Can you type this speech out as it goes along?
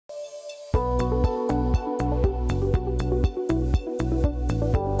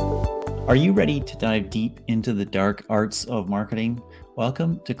Are you ready to dive deep into the dark arts of marketing?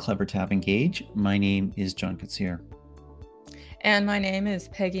 Welcome to CleverTap Engage. My name is John Koetsier. And my name is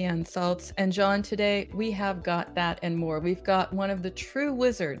Peggy and Salz. And John, today we have got that and more. We've got one of the true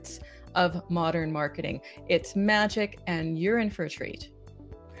wizards of modern marketing. It's magic, and you're in for a treat.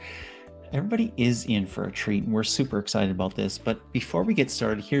 Everybody is in for a treat, and we're super excited about this. But before we get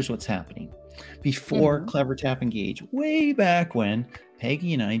started, here's what's happening. Before CleverTap Engage, way back when,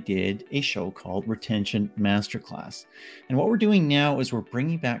 Peggy and I did a show called Retention Masterclass. And what we're doing now is we're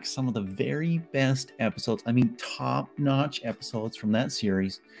bringing back some of the very best episodes, top-notch episodes from that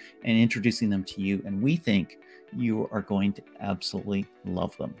series, and introducing them to you. And we think you are going to absolutely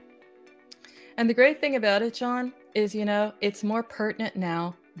love them. And the great thing about it, John, is, it's more pertinent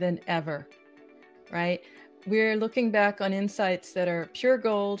now than ever, right? We're looking back on insights that are pure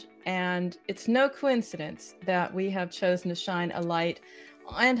gold, and it's no coincidence that we have chosen to shine a light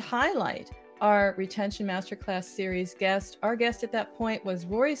and highlight our Retention Masterclass series guest. Our guest at that point was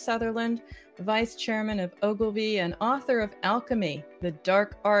Rory Sutherland, Vice Chairman of Ogilvy and author of Alchemy, the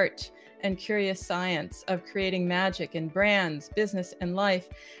dark art and curious science of creating magic in brands, business, and life.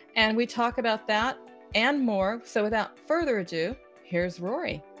 And we talk about that and more. So without further ado, here's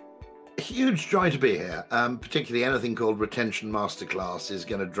Rory. Huge joy to be here. Particularly anything called Retention Masterclass is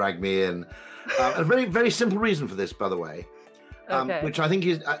going to drag me in. A very, very simple reason for this, by the way, which I think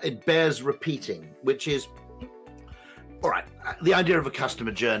is it bears repeating, which is, all right, the idea of a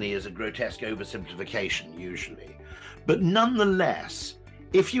customer journey is a grotesque oversimplification usually. But nonetheless,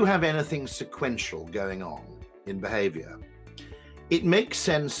 if you have anything sequential going on in behavior, it makes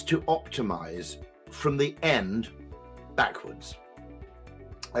sense to optimize from the end backwards.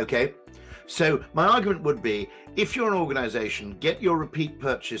 Okay, so my argument would be, if you're an organization, get your repeat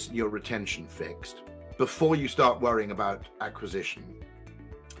purchase and your retention fixed before you start worrying about acquisition.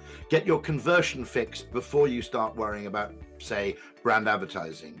 Get your conversion fixed before you start worrying about, say, brand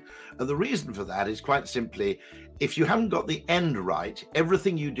advertising. And the reason for that is quite simply, if you haven't got the end right,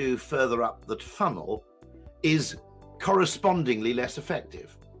 everything you do further up the funnel is correspondingly less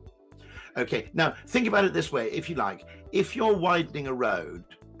effective. Okay, now think about it this way, if you like. If you're widening a road,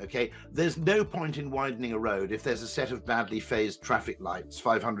 okay, there's no point in widening a road if there's a set of badly phased traffic lights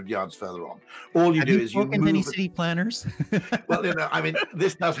 500 yards further on. All you do is you move. Any city planners? Well, I mean,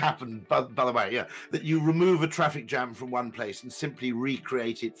 this does happen, by the way, yeah, that you remove a traffic jam from one place and simply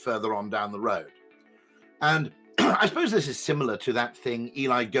recreate it further on down the road. And I suppose this is similar to that thing,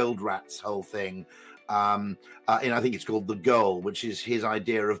 Eli Goldrat's whole thing. And I think it's called The Goal, which is his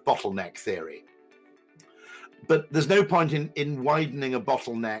idea of bottleneck theory. But there's no point in widening a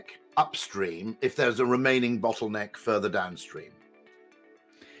bottleneck upstream if there's a remaining bottleneck further downstream.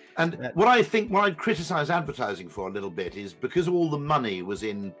 And what I'd criticize advertising for a little bit is, because all the money was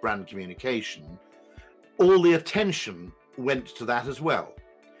in brand communication, all the attention went to that as well.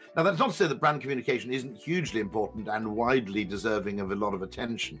 Now, that's not to say that brand communication isn't hugely important and widely deserving of a lot of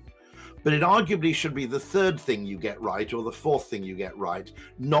attention, but it arguably should be the third thing you get right or the fourth thing you get right,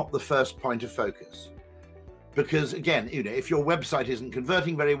 not the first point of focus. Because again, if your website isn't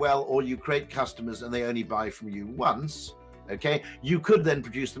converting very well, or you create customers and they only buy from you once, okay, you could then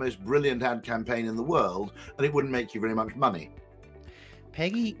produce the most brilliant ad campaign in the world and it wouldn't make you very much money.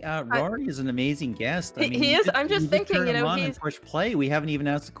 Peggy, Rory is an amazing guest. I mean, he is. I'm just thinking, he's push play. We haven't even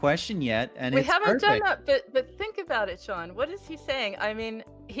asked the question yet, and we haven't done that. But think about it, Sean. What is he saying? I mean,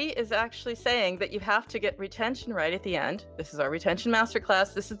 he is actually saying that you have to get retention right at the end. This is our Retention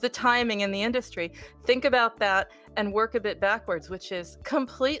Masterclass. This is the timing in the industry. Think about that and work a bit backwards, which is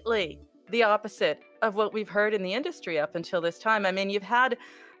completely the opposite of what we've heard in the industry up until this time. I mean, you've had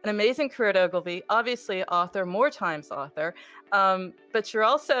an amazing career at Ogilvy, obviously author, more times author, but you're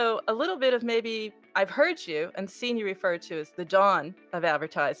also a little bit of, maybe I've heard you and seen you referred to as the Don of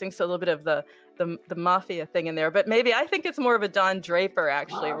advertising, so a little bit of the mafia thing in there, but maybe I think it's more of a Don Draper,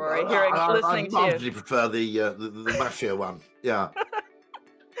 actually, Rory, listening to you. I largely prefer the mafia one, yeah.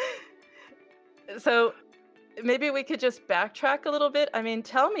 So maybe we could just backtrack a little bit. I mean,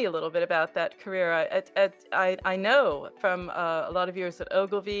 tell me a little bit about that career. I know from a lot of years at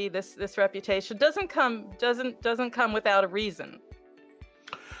Ogilvy, this reputation doesn't come without a reason.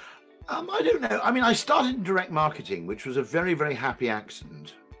 I don't know. I mean, I started in direct marketing, which was a very, very happy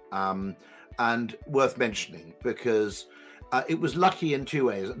accident, and worth mentioning because it was lucky in two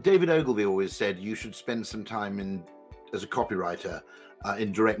ways. David Ogilvy always said you should spend some time as a copywriter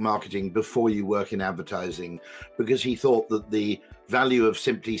in direct marketing before you work in advertising, because he thought that the value of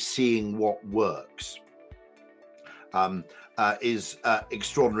simply seeing what works is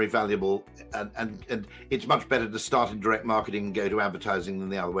extraordinarily valuable, and it's much better to start in direct marketing and go to advertising than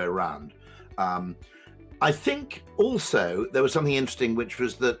the other way around. I think also there was something interesting, which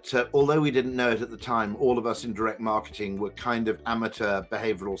was that although we didn't know it at the time, all of us in direct marketing were kind of amateur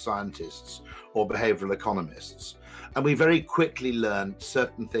behavioral scientists or behavioral economists. And we very quickly learned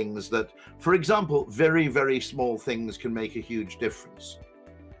certain things that, for example, very, very small things can make a huge difference.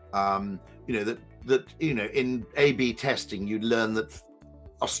 In A/B testing, you learn that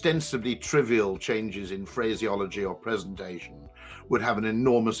ostensibly trivial changes in phraseology or presentation would have an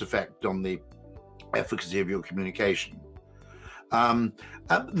enormous effect on the efficacy of your communication.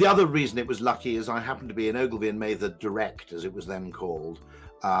 The other reason it was lucky is I happened to be in Ogilvy and Mather Direct, as it was then called,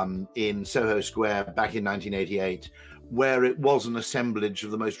 in Soho Square back in 1988, where it was an assemblage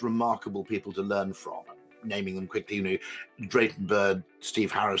of the most remarkable people to learn from. Naming them quickly, Drayton Bird,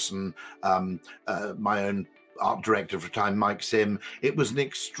 Steve Harrison, my own art director for a time, Mike Sim. It was an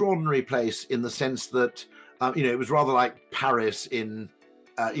extraordinary place in the sense that, it was rather like Paris in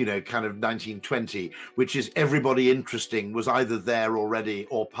kind of 1920, which is everybody interesting was either there already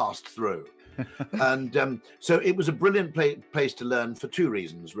or passed through. And so it was a brilliant place to learn for two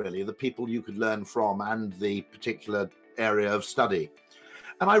reasons, really: the people you could learn from and the particular area of study.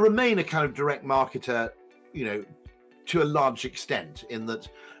 And I remain a kind of direct marketer, to a large extent, in that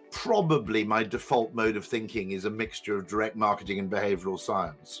probably my default mode of thinking is a mixture of direct marketing and behavioral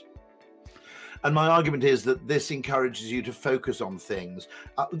science. And my argument is that this encourages you to focus on things.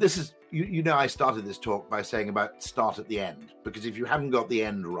 This is, I started this talk by saying about start at the end, because if you haven't got the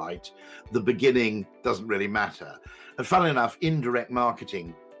end right, the beginning doesn't really matter. And funnily enough, in direct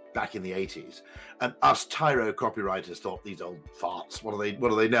marketing back in the 80s, and us tyro copywriters thought, these old farts, what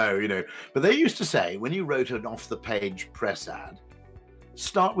do they know, But they used to say, when you wrote an off-the-page press ad,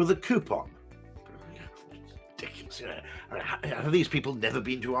 start with a coupon. Ridiculous, have these people never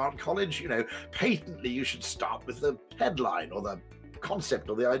been to art college? Patently you should start with the headline or the concept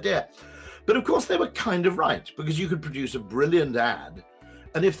or the idea. But of course they were kind of right, because you could produce a brilliant ad,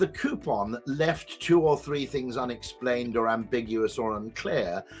 and if the coupon left 2 or 3 things unexplained or ambiguous or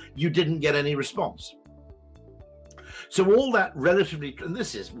unclear, you didn't get any response. So all that relatively, and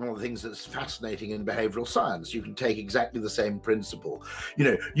this is one of the things that's fascinating in behavioral science, you can take exactly the same principle.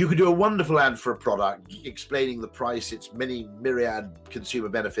 You could do a wonderful ad for a product explaining the price, its many myriad consumer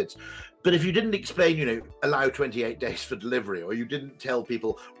benefits, but if you didn't explain, allow 28 days for delivery, or you didn't tell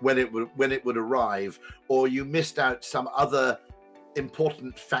people when it would arrive, or you missed out some other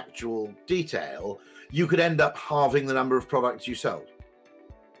important factual detail, you could end up halving the number of products you sold.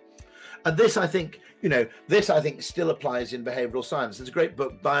 And this, I think, still applies in behavioral science. There's a great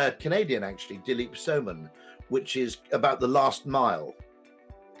book by a Canadian, actually, Dilip Soman, which is about the last mile.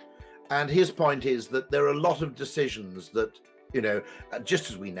 And his point is that there are a lot of decisions that, just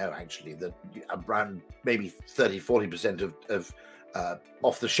as we know, actually, that around maybe 30-40% of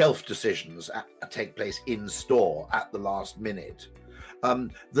off-the-shelf decisions take place in store at the last minute.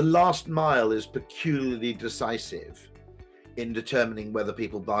 The last mile is peculiarly decisive in determining whether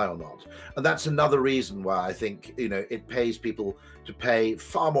people buy or not. And that's another reason why I think, it pays people to pay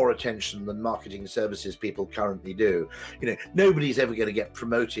far more attention than marketing services people currently do. Nobody's ever going to get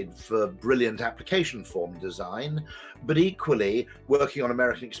promoted for brilliant application form design, but equally, working on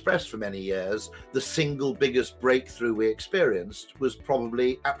American Express for many years, the single biggest breakthrough we experienced was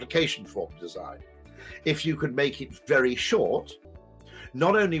probably application form design. If you could make it very short,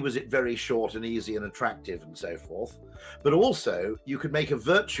 not only was it very short and easy and attractive and so forth, but also you could make a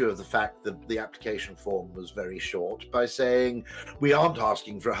virtue of the fact that the application form was very short by saying, we aren't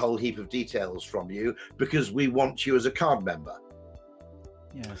asking for a whole heap of details from you because we want you as a card member.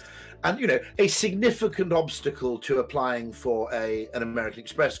 Yes. And, a significant obstacle to applying for an American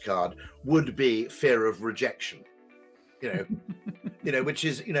Express card would be fear of rejection. Which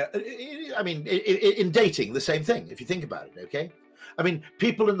is, in dating, the same thing, if you think about it, okay?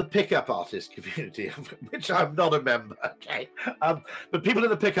 People in the pickup artist community, of which I'm not a member, okay? But people in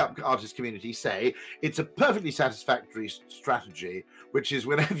the pickup artist community say it's a perfectly satisfactory strategy, which is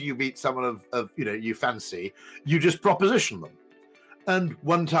whenever you meet someone you fancy, you just proposition them. And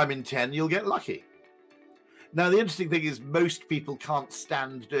 1 time in 10, you'll get lucky. Now, the interesting thing is most people can't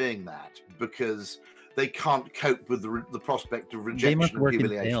stand doing that because they can't cope with the prospect of rejection and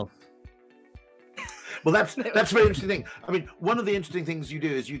humiliation. Well, that's a very interesting thing. One of the interesting things you do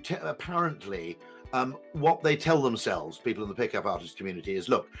is apparently what they tell themselves, people in the pickup artist community, is,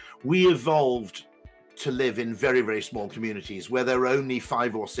 look, we evolved to live in very, very small communities where there are only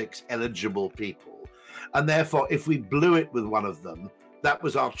 5 or 6 eligible people. And therefore, if we blew it with one of them, that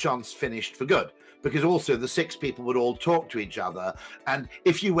was our chance finished for good. because also the 6 people would all talk to each other. And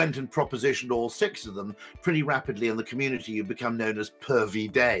if you went and propositioned all 6 of them, pretty rapidly in the community, you become known as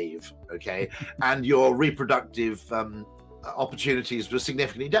Pervy Dave, okay? And your reproductive opportunities were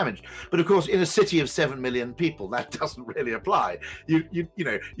significantly damaged. But of course, in a city of 7 million people, that doesn't really apply.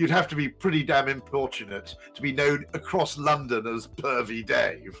 You'd have to be pretty damn importunate to be known across London as Pervy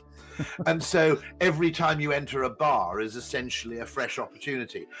Dave. And so every time you enter a bar is essentially a fresh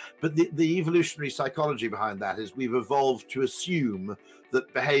opportunity. But the evolutionary psychology behind that is we've evolved to assume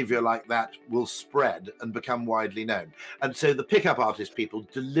that behavior like that will spread and become widely known. And so the pickup artist people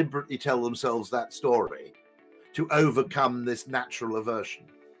deliberately tell themselves that story to overcome this natural aversion.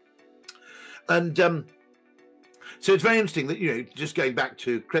 And so it's very interesting that, just going back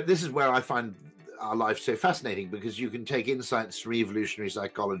to, this is where I find our life so fascinating, because you can take insights from evolutionary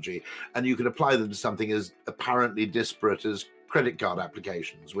psychology and you can apply them to something as apparently disparate as credit card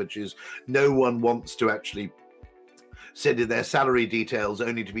applications, which is no one wants to actually send in their salary details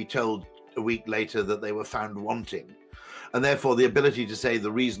only to be told a week later that they were found wanting. And therefore the ability to say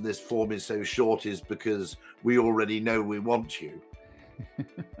the reason this form is so short is because we already know we want you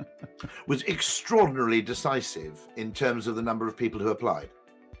was extraordinarily decisive in terms of the number of people who applied.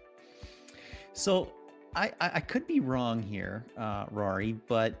 So I could be wrong here, Rory,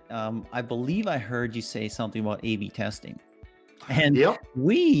 but I believe I heard you say something about A/B testing. And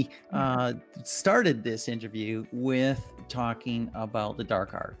we started this interview with talking about the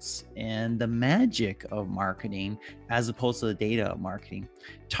dark arts and the magic of marketing as opposed to the data of marketing.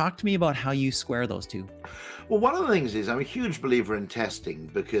 Talk to me about how you square those two. Well, one of the things is I'm a huge believer in testing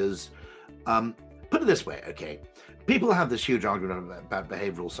because, put it this way, okay, people have this huge argument about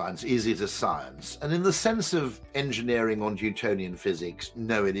behavioral science. Is it a science? And in the sense of engineering or Newtonian physics,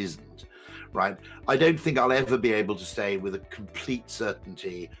 no, it isn't. Right? I don't think I'll ever be able to say with a complete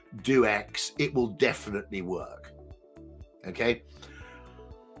certainty, do X, it will definitely work. Okay?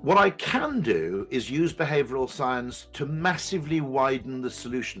 What I can do is use behavioral science to massively widen the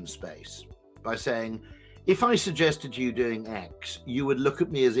solution space by saying, if I suggested you doing X, you would look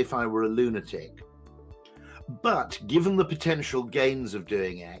at me as if I were a lunatic. But given the potential gains of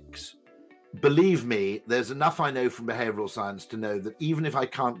doing X, believe me, there's enough I know from behavioral science to know that even if I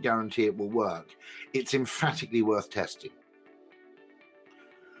can't guarantee it will work, it's emphatically worth testing.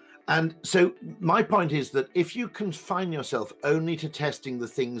 And so my point is that if you confine yourself only to testing the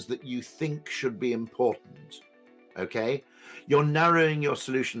things that you think should be important, okay, you're narrowing your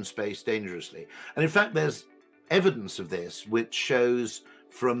solution space dangerously. And in fact, there's evidence of this, which shows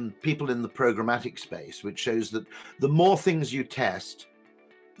from people in the programmatic space, which shows that the more things you test,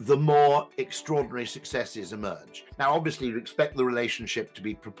 the more extraordinary successes emerge. Now, obviously, you expect the relationship to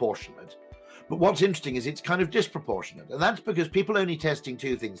be proportionate, but what's interesting is it's kind of disproportionate. And that's because people only testing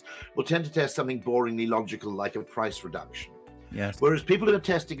 2 things will tend to test something boringly logical, like a price reduction. Yes. Whereas people who are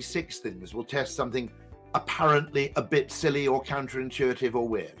testing 6 things will test something apparently a bit silly or counterintuitive or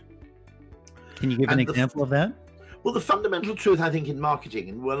weird. Can you give an example of that? Well, the fundamental truth, I think, in marketing,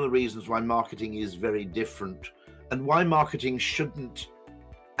 and one of the reasons why marketing is very different and why marketing shouldn't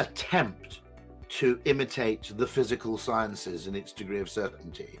attempt to imitate the physical sciences in its degree of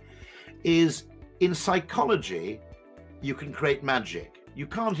certainty, is in psychology, you can create magic. You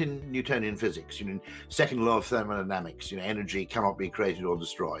can't in Newtonian physics, second law of thermodynamics, energy cannot be created or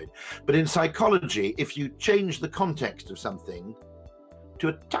destroyed. But in psychology, if you change the context of something to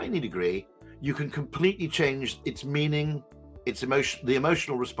a tiny degree, you can completely change its meaning, its emotion, the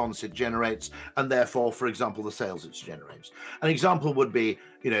emotional response it generates, and therefore, for example, the sales it generates. An example would be,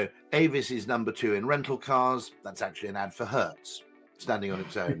 Avis is number 2 in rental cars. That's actually an ad for Hertz, standing on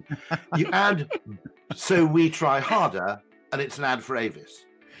its own. You add, so we try harder, and it's an ad for Avis.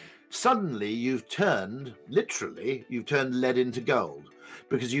 Suddenly, you've turned lead into gold,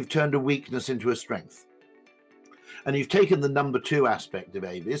 because you've turned a weakness into a strength. And you've taken the number 2 aspect of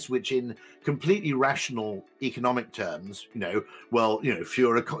Avis, which in completely rational economic terms,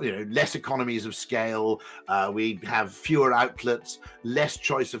 fewer, less economies of scale, we have fewer outlets, less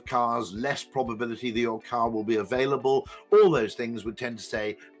choice of cars, less probability that your car will be available. All those things would tend to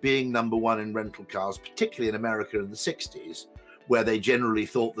say being number 1 in rental cars, particularly in America in the 60s, where they generally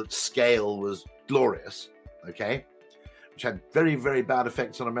thought that scale was glorious, okay? Which had very, very bad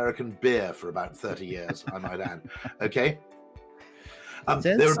effects on American beer for about 30 years, I might add. Okay.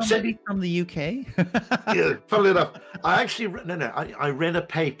 They're somebody from the UK. Yeah, funnily enough, I read a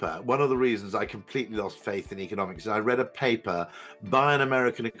paper. One of the reasons I completely lost faith in economics is I read a paper by an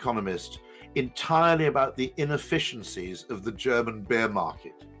American economist entirely about the inefficiencies of the German beer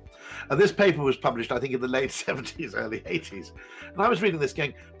market. And this paper was published, I think, in the late 70s, early 80s. And I was reading this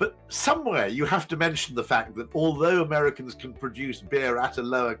going, but somewhere you have to mention the fact that although Americans can produce beer at a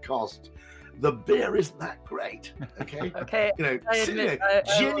lower cost, the beer isn't that great. Okay. Okay.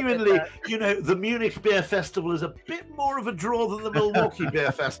 Genuinely, the Munich Beer Festival is a bit more of a draw than the Milwaukee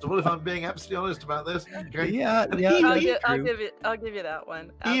Beer Festival, if I'm being absolutely honest about this. Okay. Yeah. I'll give you that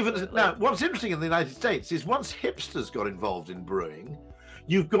one. Even now, what's interesting in the United States is once hipsters got involved in brewing,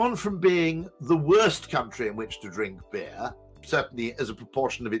 you've gone from being the worst country in which to drink beer, certainly as a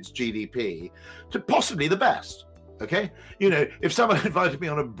proportion of its GDP, to possibly the best. Okay, if someone invited me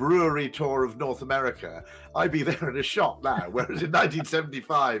on a brewery tour of North America, I'd be there in a shop now. Whereas in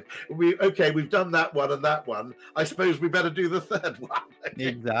 1975, we've done that one and that one. I suppose we better do the third one. Okay?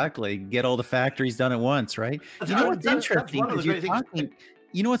 Exactly. Get all the factories done at once, right? You know what's interesting? Because you're talking.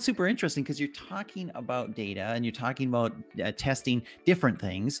 You know what's super interesting? Because you're talking about data and you're talking about testing different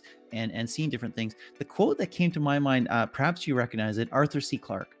things and seeing different things. The quote that came to my mind, perhaps you recognize it, Arthur C.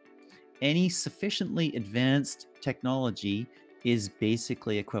 Clarke. Any sufficiently advanced technology is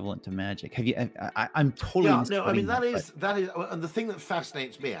basically equivalent to magic. Have you? I'm totally. Yeah, no. I mean that is, and the thing that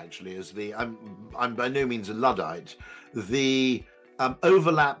fascinates me actually is I'm by no means a Luddite. The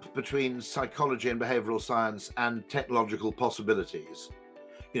overlap between psychology and behavioral science and technological possibilities.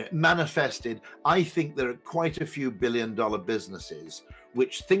 Manifested. I think there are quite a few billion-dollar businesses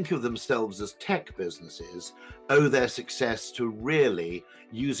which think of themselves as tech businesses, owe their success to really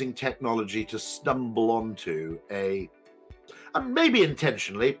using technology to stumble onto maybe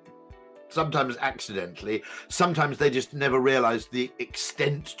intentionally, sometimes accidentally, sometimes they just never realized the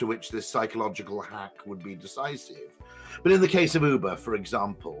extent to which this psychological hack would be decisive. But in the case of Uber, for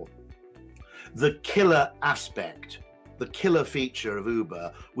example, the killer aspect, the killer feature of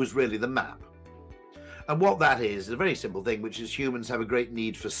Uber was really the map. And what that is a very simple thing, which is humans have a great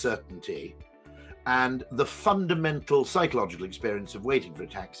need for certainty. And the fundamental psychological experience of waiting for a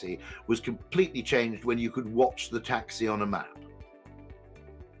taxi was completely changed when you could watch the taxi on a map.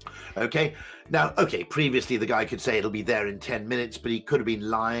 Okay. Now, previously the guy could say it'll be there in 10 minutes, but he could have been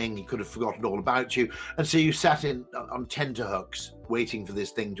lying. He could have forgotten all about you. And so you sat on tenterhooks waiting for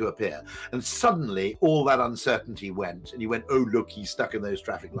this thing to appear. And suddenly all that uncertainty went and you went, oh, look, he's stuck in those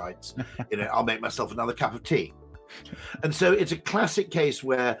traffic lights. I'll make myself another cup of tea. And so it's a classic case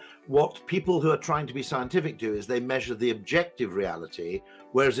where what people who are trying to be scientific do is they measure the objective reality,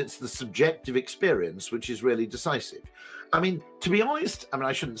 whereas it's the subjective experience which is really decisive. I mean, to be honest,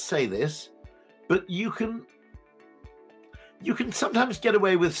 I shouldn't say this, but you can sometimes get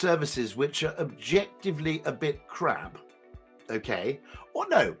away with services which are objectively a bit crap. Okay. Or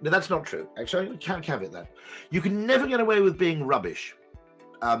no, that's not true. Actually, I can't caveat that. You can never get away with being rubbish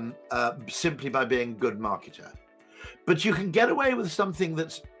simply by being a good marketer. But you can get away with something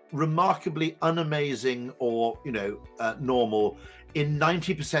that's remarkably unamazing or, normal in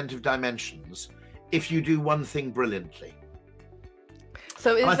 90% of dimensions if you do one thing brilliantly.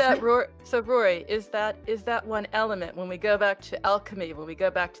 So Rory, is that one element when we go back to alchemy, when we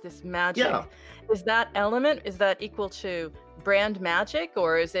go back to this magic, is that element, is that equal to brand magic,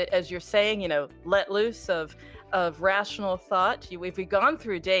 or is it, as you're saying, let loose of rational thought? We've gone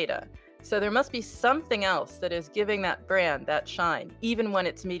through data. So there must be something else that is giving that brand that shine, even when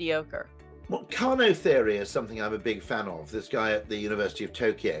it's mediocre. Well, Kano theory is something I'm a big fan of. This guy at the University of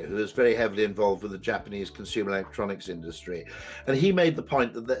Tokyo, who is very heavily involved with the Japanese consumer electronics industry. And he made the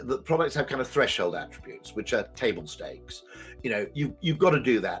point that the products have kind of threshold attributes, which are table stakes. You've got to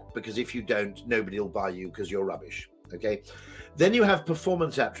do that, because if you don't, nobody will buy you because you're rubbish. Okay. Then you have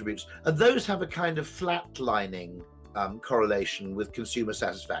performance attributes, and those have a kind of flatlining correlation with consumer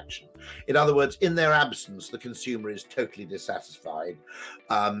satisfaction. In other words, in their absence, the consumer is totally dissatisfied,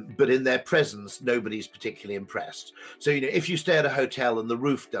 but in their presence, nobody's particularly impressed. So, if you stay at a hotel and the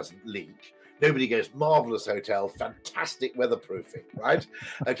roof doesn't leak, nobody goes, marvelous hotel, fantastic weatherproofing, right?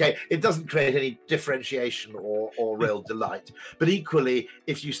 Okay, it doesn't create any differentiation or real delight. But equally,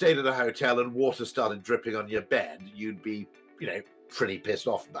 if you stayed at a hotel and water started dripping on your bed, you'd be, pretty pissed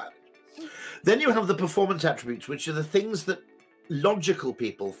off about it. Then you have the performance attributes, which are the things that logical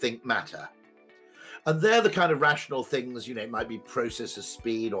people think matter. And they're the kind of rational things, it might be processor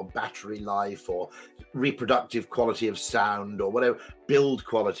speed or battery life or reproductive quality of sound or whatever, build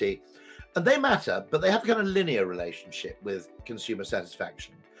quality. And they matter, but they have a kind of linear relationship with consumer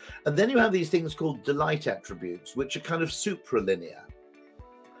satisfaction. And then you have these things called delight attributes, which are kind of supralinear.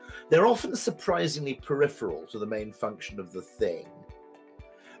 They're often surprisingly peripheral to the main function of the thing.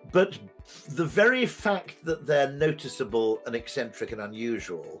 But the very fact that they're noticeable and eccentric and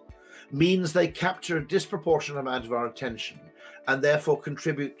unusual means they capture a disproportionate amount of our attention and therefore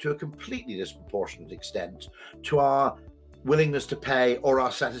contribute to a completely disproportionate extent to our willingness to pay or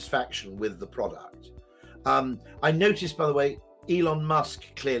our satisfaction with the product. I noticed, by the way, Elon Musk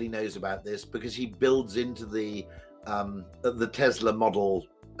clearly knows about this because he builds into the Tesla Model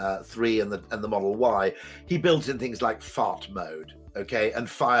 3 and the Model Y, he builds in things like fart mode, okay, and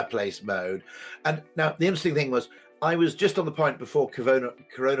fireplace mode. And now the interesting thing was, I was just on the point before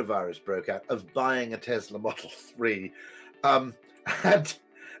coronavirus broke out of buying a Tesla Model 3. And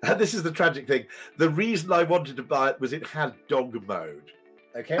this is the tragic thing. The reason I wanted to buy it was it had dog mode,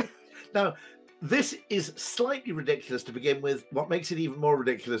 okay? Now, this is slightly ridiculous to begin with. What makes it even more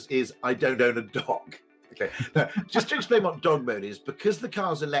ridiculous is I don't own a dog. Okay, now, just to explain what dog mode is, because the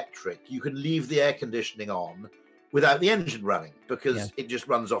car's electric, you can leave the air conditioning on without the engine running because it just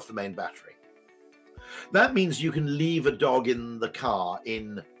runs off the main battery. That means you can leave a dog in the car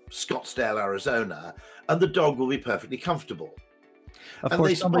in Scottsdale, Arizona, and the dog will be perfectly comfortable. Of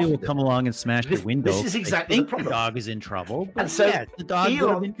course, somebody will come along and smash the window. This is exactly the problem. The dog is in trouble, but and so yes, the dog would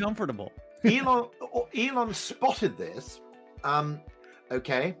have been comfortable. Elon spotted this,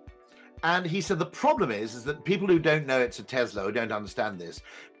 okay, and he said the problem is that people who don't know it's a Tesla, who don't understand this,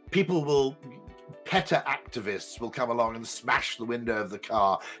 PETA activists will come along and smash the window of the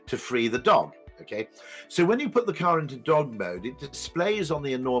car to free the dog. Okay, so when you put the car into dog mode, it displays on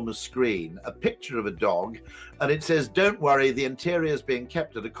the enormous screen a picture of a dog, and it says, "Don't worry, the interior is being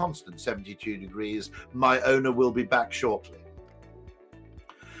kept at a constant 72 degrees. My owner will be back shortly."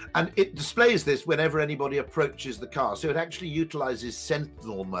 And it displays this whenever anybody approaches the car. So it actually utilizes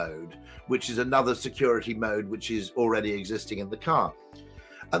Sentinel mode, which is another security mode which is already existing in the car.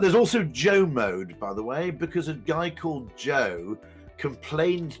 There's also Joe mode, by the way, because a guy called Joe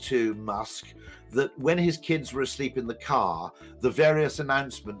complained to Musk that when his kids were asleep in the car, the various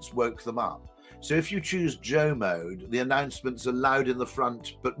announcements woke them up. So if you choose Joe mode, the announcements are loud in the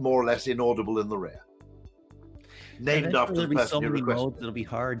front, but more or less inaudible in the rear. Named after the person who requested. It'll be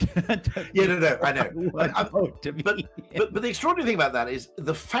hard. No, I know. But the extraordinary thing about that is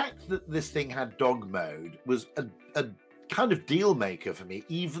the fact that this thing had dog mode was a kind of deal maker for me,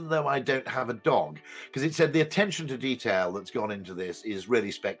 even though I don't have a dog, because it said the attention to detail that's gone into this is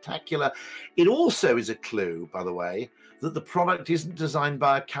really spectacular. It also is a clue, by the way, that the product isn't designed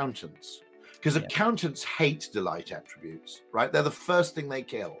by accountants, because accountants hate delight attributes, right? They're the first thing they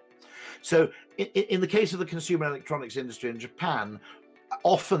kill. So in the case of the consumer electronics industry in Japan,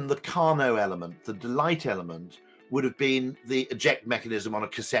 often the Kano element, the delight element, would have been the eject mechanism on a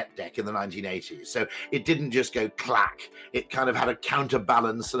cassette deck in the 1980s. So it didn't just go clack. It kind of had a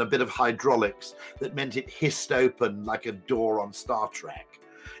counterbalance and a bit of hydraulics that meant it hissed open like a door on Star Trek,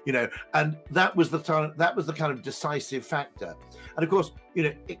 you know, and that was the kind of decisive factor. And of course, you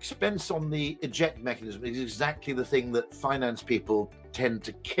know, expense on the eject mechanism is exactly the thing that finance people tend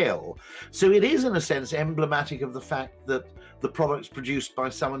to kill. So it is, in a sense, emblematic of the fact that the product's produced by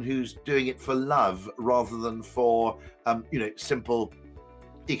someone who's doing it for love rather than for, you know, simple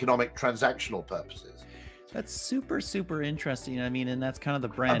economic transactional purposes. That's super, super interesting. I mean, and that's kind of the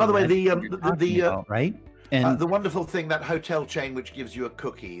brand. By the way, right? And the wonderful thing, that hotel chain which gives you a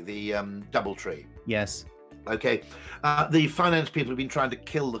cookie, the DoubleTree. Yes. Okay, the finance people have been trying to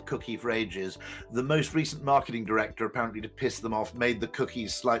kill the cookie for ages. The most recent marketing director, apparently to piss them off, made the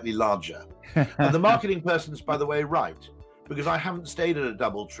cookies slightly larger. And the marketing person's, by the way, right, because I haven't stayed at a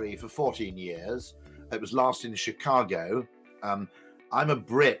DoubleTree for 14 years. It was last in Chicago. I'm a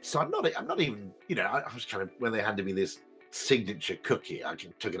Brit, so I'm not even, you know, I was kind of, when they handed me this signature cookie, I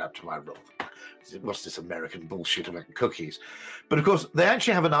took it up to my room. What's this American bullshit about cookies? But of course, they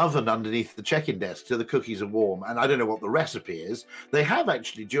actually have an oven underneath the check-in desk so the cookies are warm. And I don't know what the recipe is. They have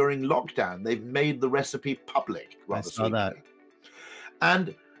actually, during lockdown, they've made the recipe public. I saw that.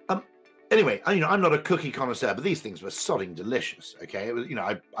 And anyway, you know, I'm not a cookie connoisseur, but these things were sodding delicious. Okay, it was, you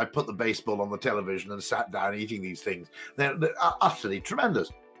know, I put the baseball on the television and sat down eating these things. They're utterly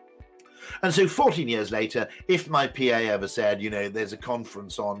tremendous. And so 14 years later, if my PA ever said, you know, there's a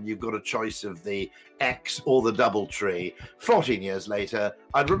conference on, you've got a choice of the X or the DoubleTree, 14 years later,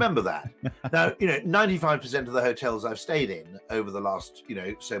 I'd remember that. Now, you know, 95% of the hotels I've stayed in over the last, you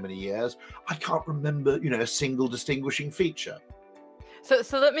know, so many years, I can't remember, you know, a single distinguishing feature.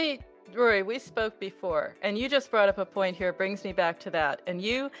 So let me, Rory, we spoke before, and you just brought up a point here, brings me back to that. And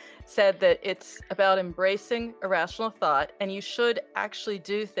you said that it's about embracing irrational thought, and you should actually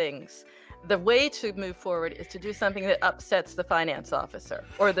do things. The way to move forward is to do something that upsets the finance officer,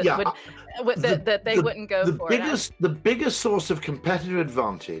 or that that they wouldn't go for. The biggest source of competitive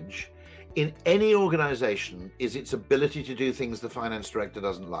advantage in any organization is its ability to do things the finance director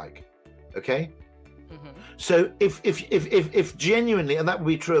doesn't like. Okay? So if genuinely, and that would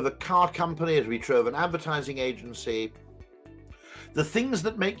be true of a car company, it would be true of an advertising agency, the things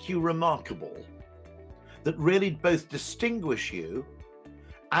that make you remarkable, that really both distinguish you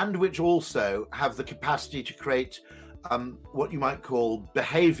and which also have the capacity to create what you might call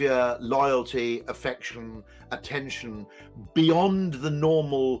behavior, loyalty, affection, attention beyond the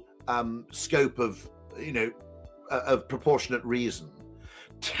normal scope of, of proportionate reason,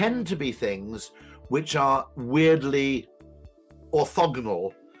 tend to be things which are weirdly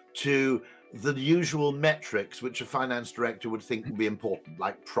orthogonal to the usual metrics which a finance director would think would be important,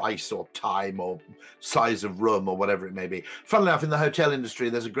 like price or time or size of room or whatever it may be. Funnily enough, in the hotel industry,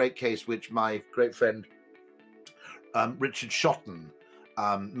 there's a great case which my great friend Richard Shotton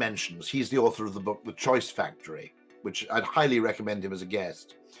mentions. He's the author of the book The Choice Factory, which I'd highly recommend him as a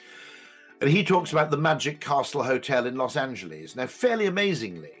guest. And he talks about the Magic Castle Hotel in Los Angeles. Now, fairly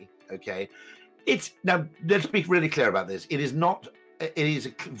amazingly, okay, now let's be really clear about this. It is not. It is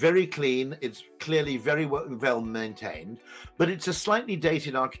very clean. It's clearly very well maintained, but it's a slightly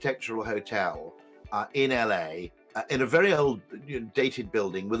dated architectural hotel in LA, in a very old, dated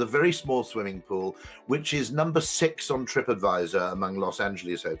building with a very small swimming pool, which is number 6 on TripAdvisor among Los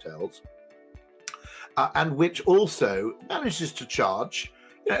Angeles hotels, and which also manages to charge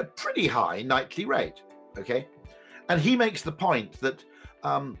a pretty high nightly rate. Okay, and he makes the point that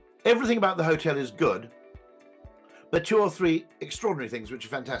everything about the hotel is good, but 2 or 3 extraordinary things which are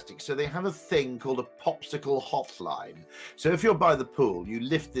fantastic. So they have a thing called a popsicle hotline. So if you're by the pool, you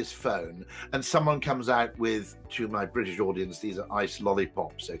lift this phone and someone comes out with, to my British audience, these are ice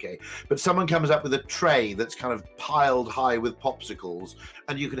lollipops, okay? But someone comes up with a tray that's kind of piled high with popsicles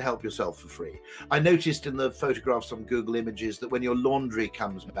and you can help yourself for free. I noticed in the photographs on Google Images that when your laundry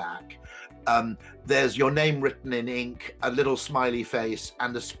comes back, there's your name written in ink, a little smiley face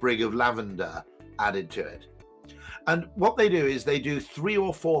and a sprig of lavender added to it. And what they do is they do 3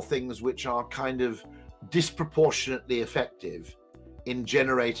 or 4 things which are kind of disproportionately effective in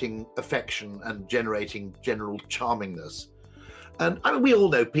generating affection and generating general charmingness. And I mean, we all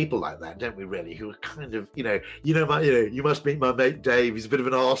know people like that, don't we? Really, who are kind of, you must meet my mate Dave. He's a bit of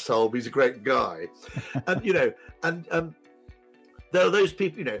an arsehole, but he's a great guy. And there are those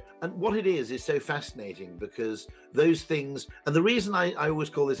people, and what it is so fascinating because those things, and the reason I always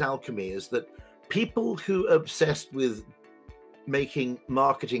call this alchemy is that people who are obsessed with making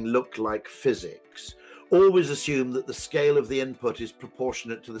marketing look like physics always assume that the scale of the input is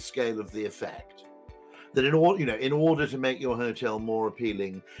proportionate to the scale of the effect. That in order to make your hotel more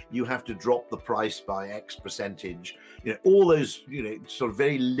appealing, you have to drop the price by X percentage. All those sort of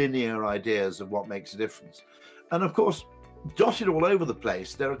very linear ideas of what makes a difference. And of course, dotted all over the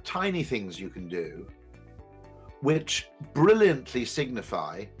place, there are tiny things you can do which brilliantly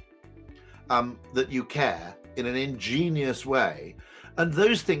signify that you care in an ingenious way, and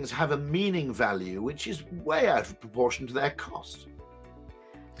those things have a meaning value which is way out of proportion to their cost.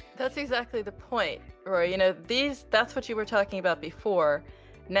 That's exactly the point, Rory. That's what you were talking about before.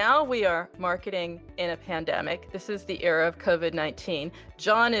 Now we are marketing in a pandemic. This is the era of COVID-19.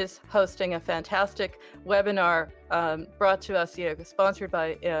 John is hosting a fantastic webinar brought to us, sponsored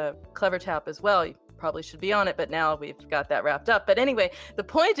by CleverTap as well. Probably should be on it, but now we've got that wrapped up. But anyway, the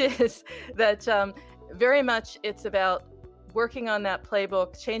point is that very much it's about working on that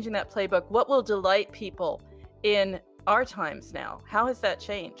playbook, changing that playbook. What will delight people in our times now? How has that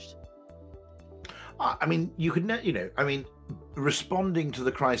changed? I mean, responding to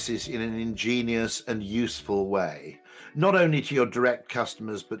the crisis in an ingenious and useful way, not only to your direct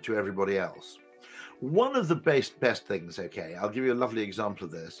customers, but to everybody else. One of the best things, okay, I'll give you a lovely example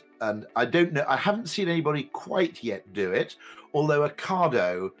of this. And I haven't seen anybody quite yet do it, although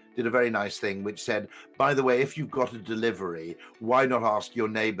Ocado did a very nice thing which said, by the way, if you've got a delivery, why not ask your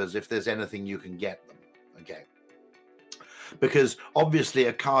neighbors if there's anything you can get them, okay? Because obviously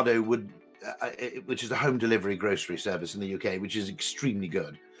Ocado would, which is a home delivery grocery service in the UK, which is extremely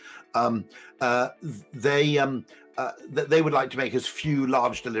good. They would like to make as few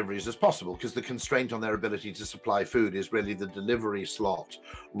large deliveries as possible because the constraint on their ability to supply food is really the delivery slot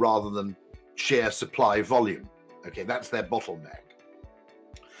rather than sheer supply volume. Okay, that's their bottleneck.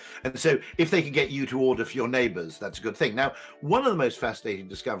 And so if they can get you to order for your neighbors, that's a good thing. Now, one of the most fascinating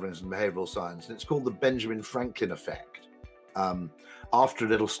discoveries in behavioral science, and it's called the Benjamin Franklin effect, after a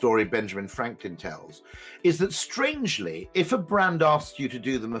little story Benjamin Franklin tells, is that strangely, if a brand asks you to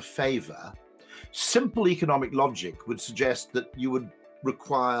do them a favor, simple economic logic would suggest that you would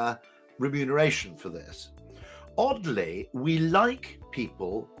require remuneration for this. Oddly, we like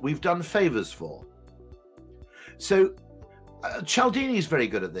people we've done favors for. So Cialdini is very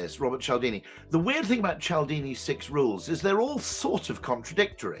good at this, Robert Cialdini. The weird thing about Cialdini's 6 rules is they're all sort of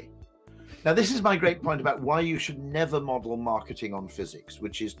contradictory. Now, this is my great point about why you should never model marketing on physics,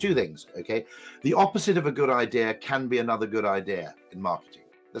 which is 2 things, okay? The opposite of a good idea can be another good idea in marketing.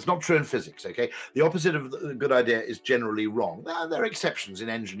 That's not true in physics, okay? The opposite of a good idea is generally wrong. There are exceptions in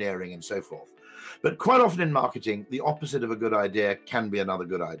engineering and so forth. But quite often in marketing, the opposite of a good idea can be another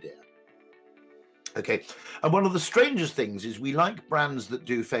good idea. Okay, and one of the strangest things is we like brands that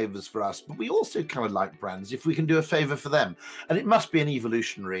do favors for us, but we also kind of like brands if we can do a favor for them. And it must be an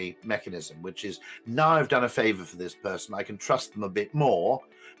evolutionary mechanism, which is now I've done a favor for this person, I can trust them a bit more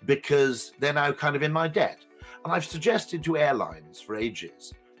because they're now kind of in my debt. And I've suggested to airlines for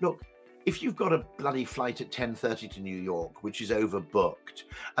ages, look, if you've got a bloody flight at 10:30 to New York, which is overbooked,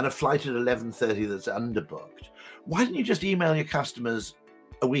 and a flight at 11:30 that's underbooked, why don't you just email your customers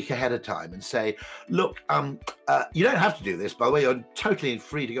a week ahead of time and say, look, you don't have to do this, by the way, you're totally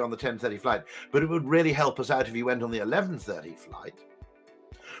free to go on the 10:30 flight, but it would really help us out if you went on the 11:30 flight.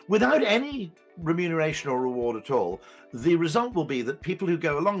 Without any remuneration or reward at all, the result will be that people who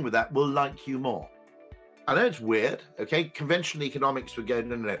go along with that will like you more. I know it's weird, okay? Conventional economics would go,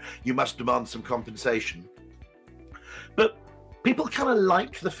 no, you must demand some compensation. But people kind of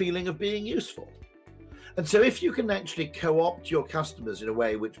like the feeling of being useful. And so if you can actually co-opt your customers in a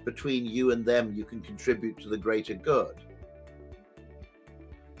way which between you and them you can contribute to the greater good,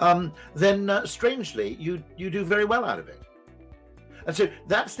 then strangely you do very well out of it. And so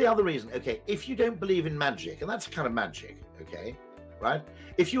that's the other reason, okay, if you don't believe in magic, and that's kind of magic, okay, right?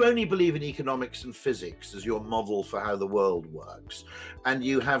 If you only believe in economics and physics as your model for how the world works, and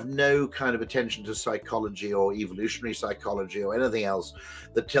you have no kind of attention to psychology or evolutionary psychology or anything else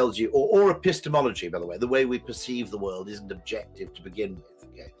that tells you, or epistemology, by the way, the way we perceive the world isn't objective to begin with,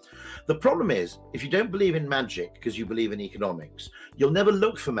 okay? The problem is, if you don't believe in magic because you believe in economics, you'll never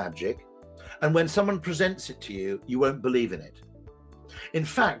look for magic, and when someone presents it to you, you won't believe in it. In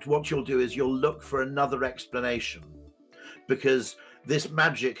fact, what you'll do is you'll look for another explanation, because this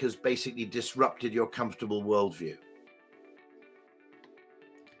magic has basically disrupted your comfortable worldview.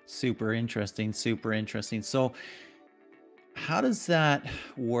 Super interesting, super interesting. So how does that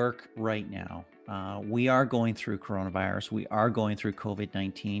work right now? We are going through coronavirus. We are going through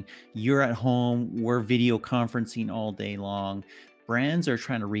COVID-19. You're at home. We're video conferencing all day long. Brands are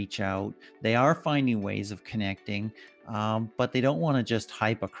trying to reach out. They are finding ways of connecting, but they don't want to just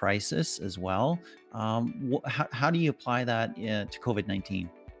hype a crisis as well. How do you apply that to COVID-19?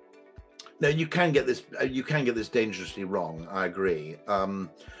 No, you can get this. You can get this dangerously wrong. I agree.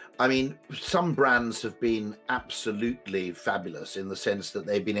 I mean, some brands have been absolutely fabulous in the sense that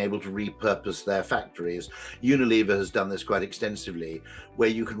they've been able to repurpose their factories. Unilever has done this quite extensively, where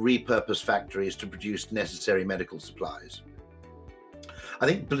you can repurpose factories to produce necessary medical supplies. I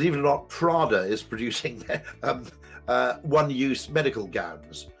think, believe it or not, Prada is producing one-use medical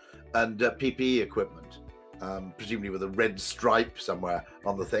gowns and PPE equipment, presumably with a red stripe somewhere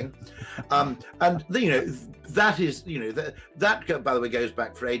on the thing. And that is, that by the way goes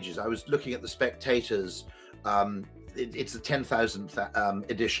back for ages. I was looking at the Spectator's. It's the 10,000th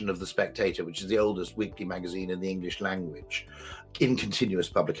edition of the Spectator, which is the oldest weekly magazine in the English language, in continuous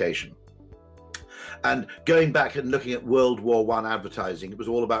publication. And going back and looking at World War I advertising, it was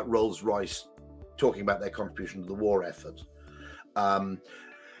all about Rolls-Royce talking about their contribution to the war effort.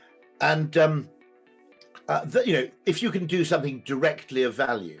 If you can do something directly of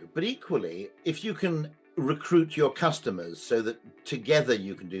value, but equally, if you can recruit your customers so that together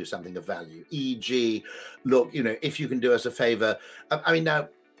you can do something of value, e.g., look, if you can do us a favor. I mean, now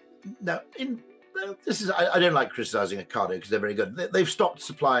this is, I don't like criticizing Ocado because they're very good. They've stopped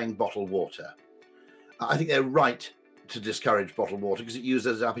supplying bottled water. I think they're right to discourage bottled water because it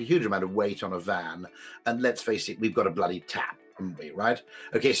uses up a huge amount of weight on a van. And let's face it, we've got a bloody tap, haven't we, right?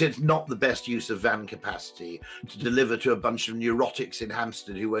 Okay, so it's not the best use of van capacity to deliver to a bunch of neurotics in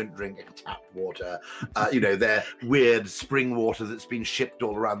Hampstead who won't drink tap water, their weird spring water that's been shipped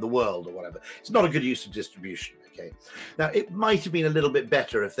all around the world or whatever. It's not a good use of distribution, okay? Now, it might have been a little bit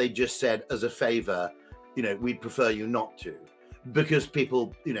better if they just said, as a favor, we'd prefer you not to. Because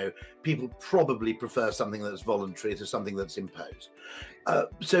people probably prefer something that's voluntary to something that's imposed.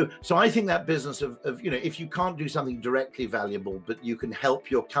 So I think that business of if you can't do something directly valuable, but you can help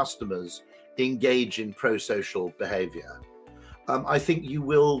your customers engage in pro-social behavior, I think you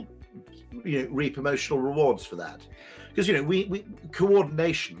will reap emotional rewards for that. Because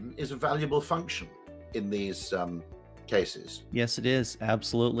coordination is a valuable function in these cases. Yes, it is,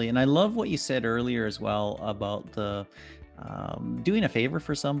 absolutely. And I love what you said earlier as well about the doing a favor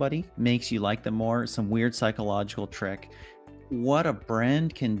for somebody makes you like them more. Some weird psychological trick. what a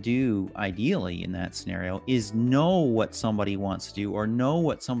brand can do ideally in that scenario is know what somebody wants to do, or know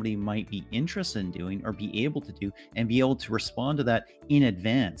what somebody might be interested in doing or be able to do, and be able to respond to that in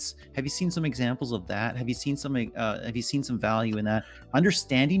advance. Have you seen some examples of that? Have you seen some value in that?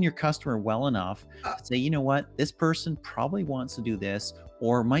 Understanding your customer well enough to say, you know what, this person probably wants to do this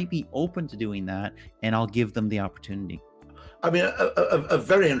or might be open to doing that, and I'll give them the opportunity. I mean, a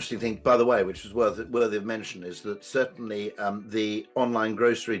very interesting thing, by the way, which is worthy of mention, is that certainly the online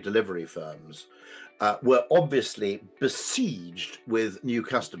grocery delivery firms were obviously besieged with new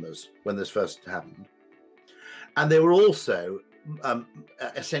customers when this first happened, and they were also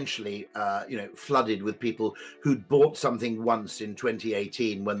essentially, flooded with people who'd bought something once in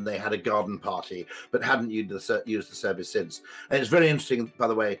 2018 when they had a garden party, but hadn't used the service since. And it's very interesting, by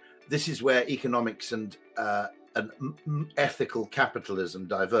the way. This is where economics and ethical capitalism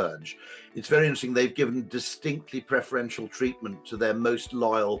diverge. It's very interesting. They've given distinctly preferential treatment to their most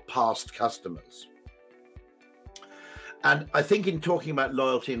loyal past customers. And I think in talking about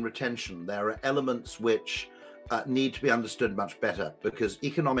loyalty and retention, there are elements which need to be understood much better, because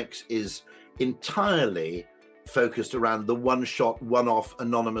economics is entirely focused around the one-shot, one-off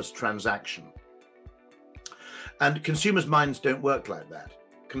anonymous transaction. And consumers' minds don't work like that.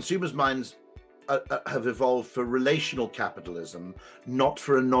 Consumers' minds have evolved for relational capitalism, not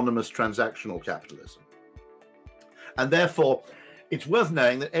for anonymous transactional capitalism. And therefore, it's worth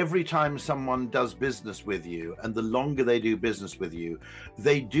knowing that every time someone does business with you, and the longer they do business with you,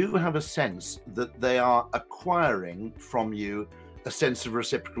 they do have a sense that they are acquiring from you a sense of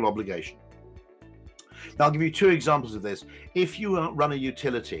reciprocal obligation. Now, I'll give you two examples of this. If you run a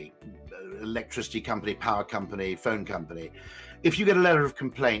utility, electricity company, power company, phone company, if you get a letter of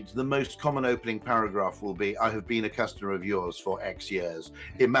complaint, the most common opening paragraph will be, "I have been a customer of yours for X years.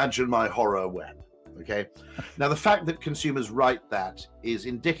 Imagine my horror when." Okay. Now, the fact that consumers write that is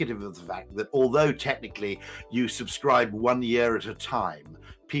indicative of the fact that although technically you subscribe 1 year at a time,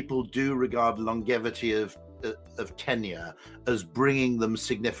 people do regard longevity of tenure as bringing them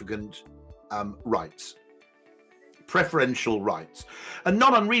significant rights, preferential rights. And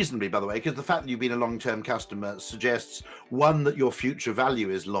not unreasonably, by the way, because the fact that you've been a long-term customer suggests, one, that your future value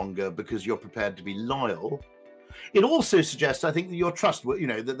is longer because you're prepared to be loyal. It also suggests, I think, that your trust,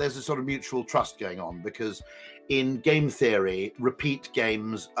 that there's a sort of mutual trust going on, because in game theory, repeat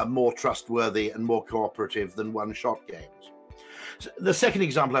games are more trustworthy and more cooperative than one-shot games. So the second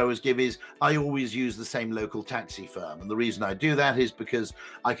example I always give is, I always use the same local taxi firm. And the reason I do that is because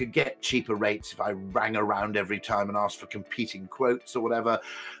I could get cheaper rates if I rang around every time and asked for competing quotes or whatever.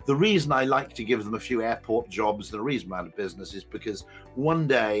 The reason I like to give them a few airport jobs, the reason I'm out of business, is because one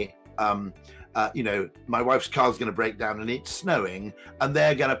day, my wife's car's going to break down and it's snowing, and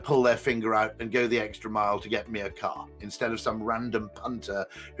they're going to pull their finger out and go the extra mile to get me a car, instead of some random punter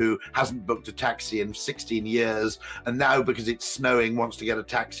who hasn't booked a taxi in 16 years and now, because it's snowing, wants to get a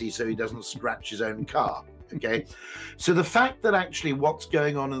taxi so he doesn't scratch his own car. Okay. So the fact that actually what's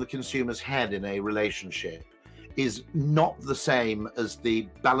going on in the consumer's head in a relationship is not the same as the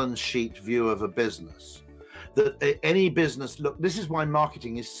balance sheet view of a business. That any business, look, this is why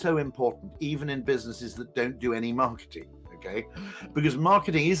marketing is so important, even in businesses that don't do any marketing, okay? Because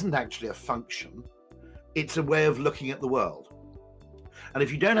marketing isn't actually a function, it's a way of looking at the world. And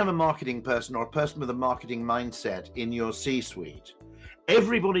if you don't have a marketing person or a person with a marketing mindset in your C-suite,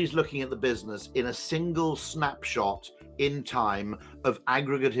 everybody's looking at the business in a single snapshot in time of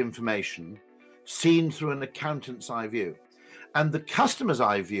aggregate information seen through an accountant's eye view. And the customer's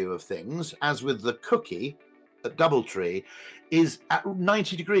eye view of things, as with the cookie at DoubleTree, is at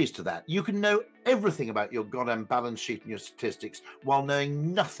 90 degrees to that. You can know everything about your goddamn balance sheet and your statistics while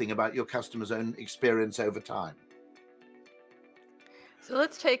knowing nothing about your customer's own experience over time. So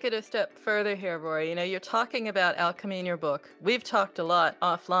let's take it a step further here, Rory. You're talking about alchemy in your book. We've talked a lot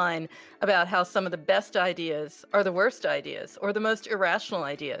offline about how some of the best ideas are the worst ideas, or the most irrational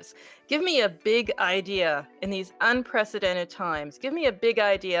ideas. Give me a big idea in these unprecedented times. Give me a big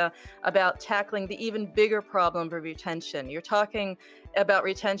idea about tackling the even bigger problem of retention. You're talking about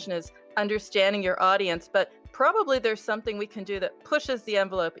retention as understanding your audience, but probably there's something we can do that pushes the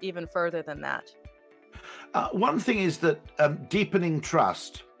envelope even further than that. One thing is that deepening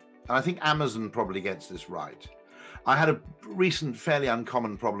trust, and I think Amazon probably gets this right, I had a recent fairly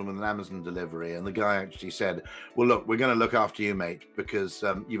uncommon problem with an Amazon delivery, and the guy actually said, well, look, we're going to look after you, mate, because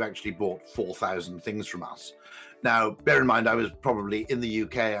you've actually bought 4,000 things from us. Now, bear in mind, I was probably in the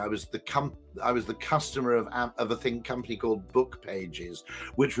UK. I was the customer of a company called Book Pages,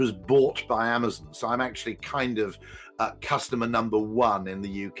 which was bought by Amazon. So I'm actually kind of customer number one in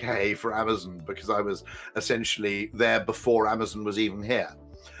the UK for Amazon, because I was essentially there before Amazon was even here.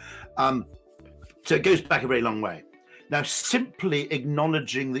 So it goes back a very long way. Now, simply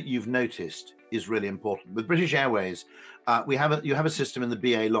acknowledging that you've noticed is really important. With British Airways, you have a system in the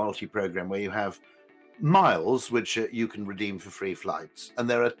BA loyalty program where you have miles which you can redeem for free flights, and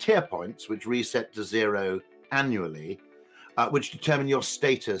there are tier points which reset to 0 annually, which determine your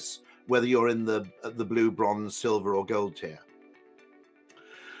status, whether you're in the blue, bronze, silver or gold tier.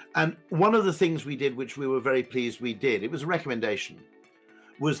 And one of the things we did, which we were very pleased we did, it was a recommendation,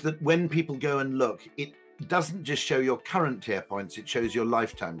 was that when people go and look, it doesn't just show your current tier points, it shows your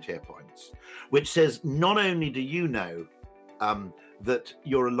lifetime tier points, which says not only do you know that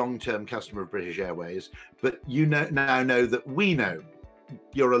you're a long-term customer of British Airways, but you now know that we know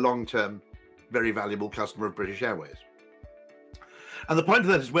you're a long-term, very valuable customer of British Airways. And the point of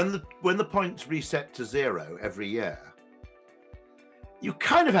that is when the points reset to 0 every year, you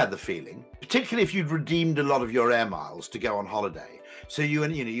kind of had the feeling, particularly if you'd redeemed a lot of your air miles to go on holiday. So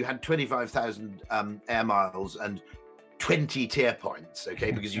you had 25,000 air miles and 20 tier points,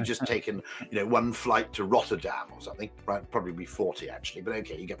 okay, because you've just taken one flight to Rotterdam or something, right? Probably be 40 actually, but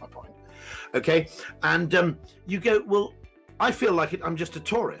okay, you get my point. Okay, and you go, well, I feel like I'm just a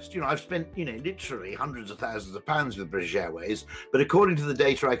tourist. I've spent literally hundreds of thousands of pounds with British Airways, but according to the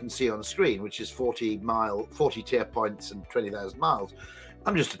data I can see on the screen, which is 40 tier points and 20,000 miles,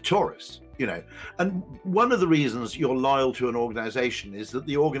 I'm just a tourist. And one of the reasons you're loyal to an organization is that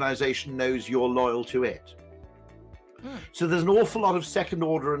the organization knows you're loyal to it. So there's an awful lot of second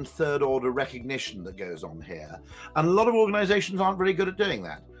order and third order recognition that goes on here. And a lot of organizations aren't very good at doing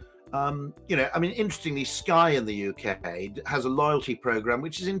that. Interestingly, Sky in the UK has a loyalty program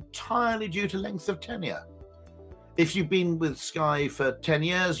which is entirely due to length of tenure. If you've been with Sky for 10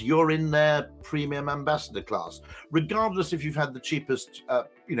 years, you're in their premium ambassador class, regardless if you've had the cheapest,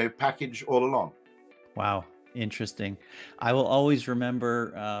 package all along. Wow. Interesting. I will always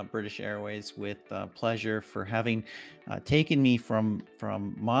remember British Airways with pleasure for having taken me from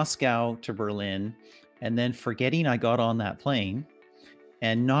Moscow to Berlin, and then forgetting I got on that plane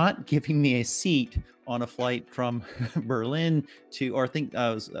and not giving me a seat on a flight from Berlin to, or I think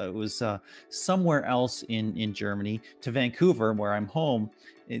it was somewhere else in Germany to Vancouver, where I'm home.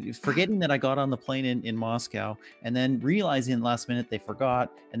 Forgetting that I got on the plane in Moscow, and then realizing last minute they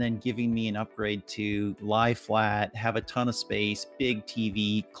forgot, and then giving me an upgrade to lie flat, have a ton of space, big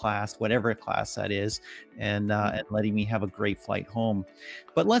TV class, whatever class that is, and letting me have a great flight home.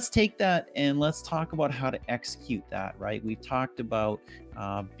 But let's take that and let's talk about how to execute that, right? We've talked about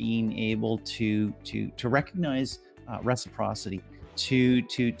being able to recognize reciprocity, to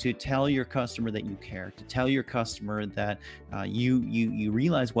tell your customer that you care, to tell your customer that you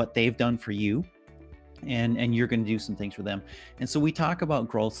realize what they've done for you, and you're going to do some things for them. And so we talk about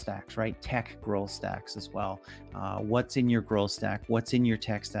growth stacks, right? Tech growth stacks as well. What's in your growth stack? What's in your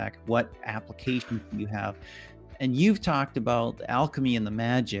tech stack? What applications do you have? And you've talked about Alchemy and the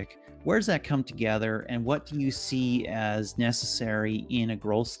magic. Where does that come together, and what do you see as necessary in a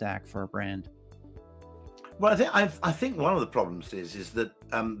growth stack for a brand? Well, I think one of the problems is that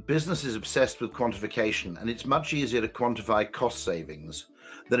business is obsessed with quantification, and it's much easier to quantify cost savings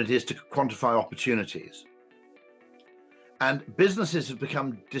than it is to quantify opportunities. And businesses have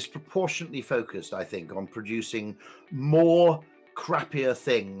become disproportionately focused, I think, on producing more crappier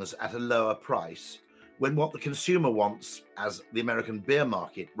things at a lower price, when what the consumer wants, as the American beer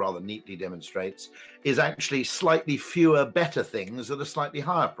market rather neatly demonstrates, is actually slightly fewer better things at a slightly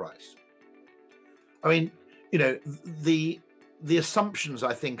higher price. I mean, the assumptions,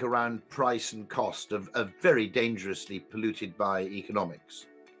 I think, around price and cost are very dangerously polluted by economics.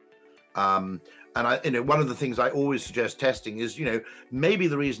 And one of the things I always suggest testing is, maybe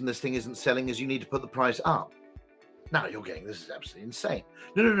the reason this thing isn't selling is you need to put the price up. Now you're going, this is absolutely insane.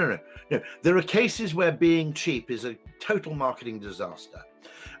 No. There are cases where being cheap is a total marketing disaster.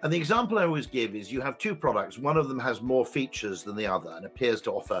 And the example I always give is you have two products. One of them has more features than the other and appears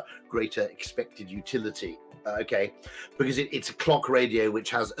to offer greater expected utility, okay? Because it's a clock radio which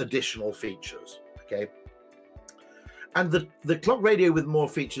has additional features, okay? And the clock radio with more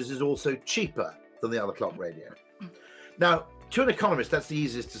features is also cheaper than the other clock radio. Now, to an economist, that's the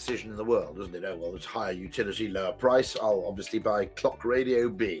easiest decision in the world, isn't it? Oh, well, it's higher utility, lower price. I'll obviously buy clock radio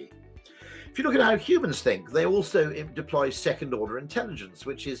B. If you look at how humans think, they also deploy second order intelligence,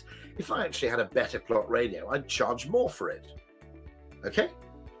 which is, if I actually had a better clock radio, I'd charge more for it. Okay?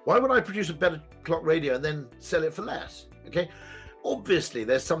 Why would I produce a better clock radio and then sell it for less? Okay? Obviously,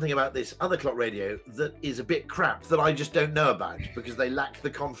 there's something about this other clock radio that is a bit crap that I just don't know about because they lack the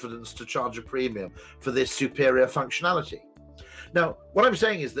confidence to charge a premium for this superior functionality. Now, what I'm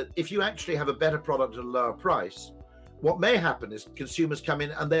saying is that if you actually have a better product at a lower price, what may happen is consumers come in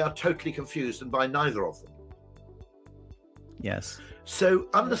and they are totally confused and buy neither of them. Yes. So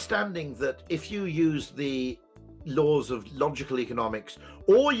understanding that if you use the laws of logical economics,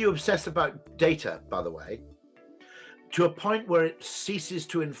 or you obsess about data, by the way, to a point where it ceases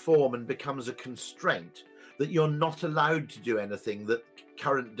to inform and becomes a constraint that you're not allowed to do anything that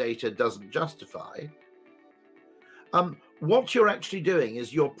current data doesn't justify, what you're actually doing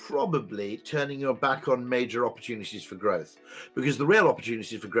is you're probably turning your back on major opportunities for growth, because the real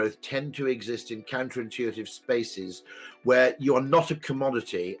opportunities for growth tend to exist in counterintuitive spaces where you're not a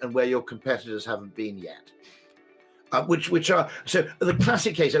commodity and where your competitors haven't been yet. Which are, so the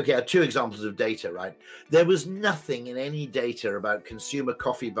classic case, okay, are two examples of data, right? There was nothing in any data about consumer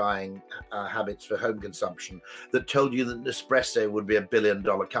coffee buying habits for home consumption that told you that Nespresso would be $1 billion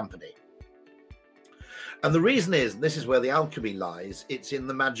company. And the reason is, and this is where the alchemy lies, it's in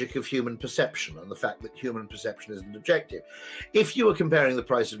the magic of human perception and the fact that human perception isn't objective. If you were comparing the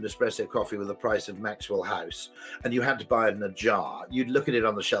price of Nespresso coffee with the price of Maxwell House and you had to buy it in a jar, you'd look at it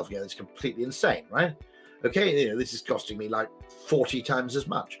on the shelf and go, it's completely insane, right? Okay, this is costing me like 40 times as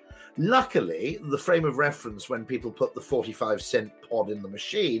much. Luckily, the frame of reference when people put the 45-cent pod in the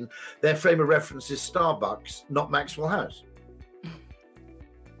machine, their frame of reference is Starbucks, not Maxwell House.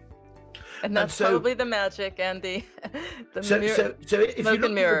 And that's probably the magic and the so if you look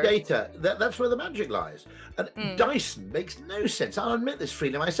at the data, that's where the magic lies. And Dyson makes no sense. I'll admit this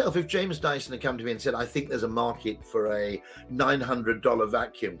freely myself. If James Dyson had come to me and said, I think there's a market for a $900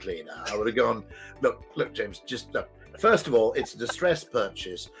 vacuum cleaner, I would have gone, look, James, just look. First of all, it's a distressed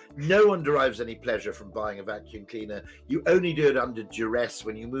purchase. No one derives any pleasure from buying a vacuum cleaner. You only do it under duress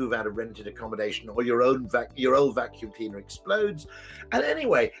when you move out of rented accommodation or your old vacuum cleaner explodes. And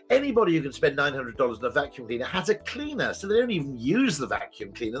anyway, anybody who can spend $900 on a vacuum cleaner has a cleaner, so they don't even use the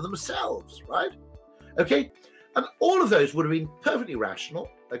vacuum cleaner themselves, right? Okay, and all of those would have been perfectly rational,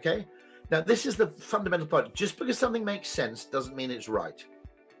 okay? Now, this is the fundamental point. Just because something makes sense doesn't mean it's right.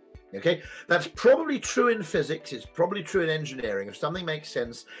 Okay, that's probably true in physics. It's probably true in engineering. If something makes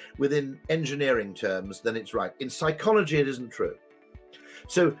sense within engineering terms, then it's right. In psychology, it isn't true.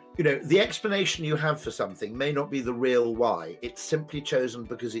 So, the explanation you have for something may not be the real why. It's simply chosen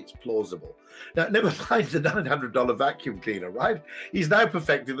because it's plausible. Now, never mind the $900 vacuum cleaner, right? He's now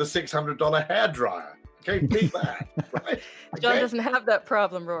perfected the $600 hairdryer. Okay, beat that, right? John doesn't have that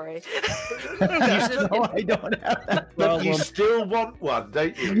problem, Rory. I don't have that problem. But you still want one,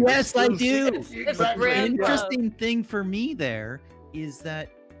 don't you? Yes, I do. Exactly. The interesting thing for me there is that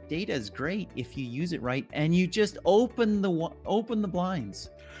data is great if you use it right, and you just open the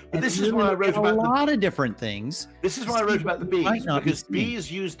blinds. But this is why I wrote about a lot of different things. This is why I wrote about the bees, because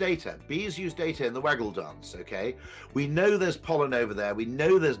bees use data. Bees use data in the waggle dance, okay? We know there's pollen over there. We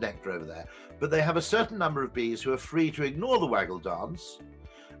know there's nectar over there. But they have a certain number of bees who are free to ignore the waggle dance.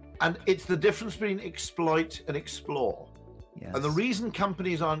 And it's the difference between exploit and explore. Yes. And the reason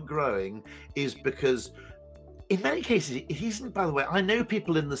companies aren't growing is because in many cases, it isn't, by the way, I know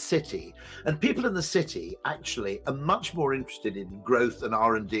people in the city, and people in the city actually are much more interested in growth and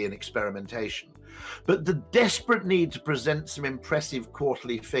R&D and experimentation. But the desperate need to present some impressive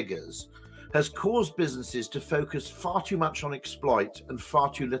quarterly figures has caused businesses to focus far too much on exploit and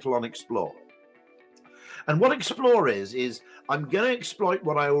far too little on explore. And what explore is I'm going to exploit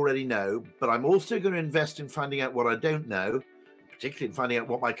what I already know, but I'm also going to invest in finding out what I don't know, particularly in finding out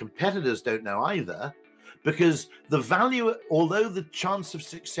what my competitors don't know either. Because the value, although the chance of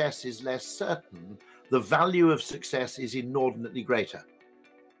success is less certain, the value of success is inordinately greater.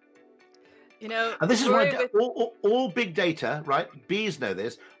 And this is why all big data, right? Bees know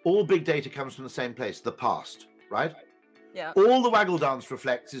this. All big data comes from the same place, the past, right? Yeah. All the waggle dance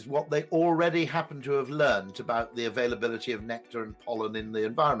reflects is what they already happen to have learned about the availability of nectar and pollen in the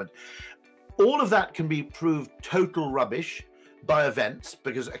environment. All of that can be proved total rubbish by events,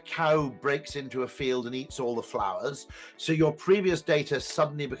 because a cow breaks into a field and eats all the flowers. So your previous data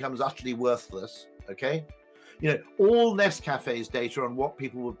suddenly becomes utterly worthless, okay? All Nescafe's data on what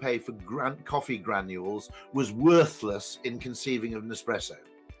people would pay for coffee granules was worthless in conceiving of Nespresso.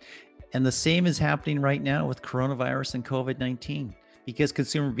 And the same is happening right now with coronavirus and COVID-19. because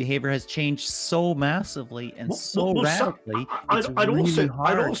consumer behavior has changed so massively and radically. It's really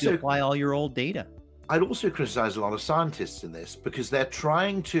hard to apply all your old data. I'd also criticize a lot of scientists in this because they're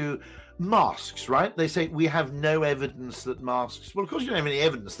trying to masks, right? They say we have no evidence that masks. Well, of course you don't have any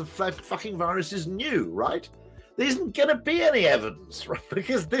evidence. The fucking virus is new, right? There isn't going to be any evidence, right?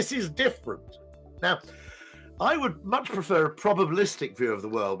 Because this is different. Now, I would much prefer a probabilistic view of the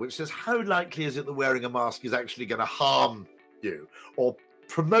world, which says how likely is it that wearing a mask is actually going to harm you or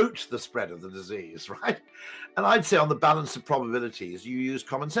promote the spread of the disease, right? And I'd say on the balance of probabilities, you use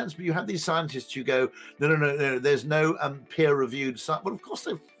common sense, but you have these scientists who go, no, there's no peer-reviewed science. Well, of course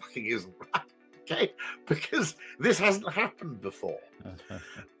there fucking isn't, right? Okay, because this hasn't happened before.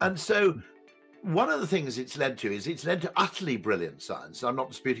 And so one of the things it's led to is it's led to utterly brilliant science. I'm not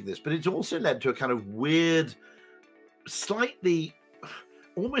disputing this, but it's also led to a kind of weird, slightly,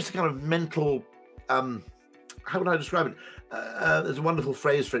 almost a kind of mental, how would I describe it? There's a wonderful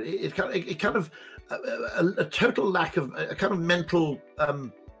phrase for it. It kind of a total lack of a kind of mental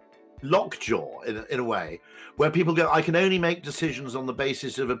lockjaw in a way, where people go, I can only make decisions on the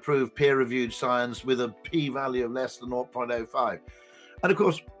basis of approved peer-reviewed science with a p-value of less than 0.05. And of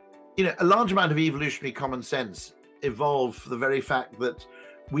course, you know, a large amount of evolutionary common sense evolved for the very fact that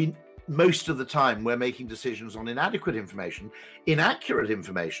most of the time we're making decisions on inadequate information, inaccurate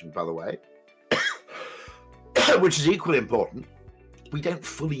information, by the way, which is equally important. We don't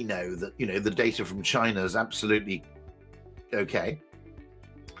fully know that, you know, the data from China is absolutely okay.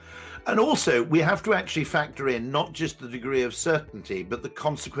 And also, we have to actually factor in not just the degree of certainty, but the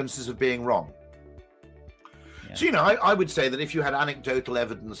consequences of being wrong. Yeah. So, you know, I would say that if you had anecdotal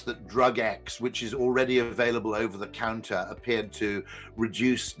evidence that drug X, which is already available over the counter, appeared to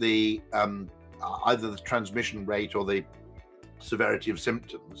reduce the either the transmission rate or the severity of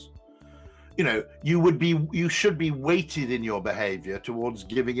symptoms, you know, you should be weighted in your behavior towards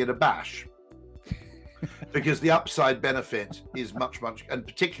giving it a bash. Because the upside benefit is much, and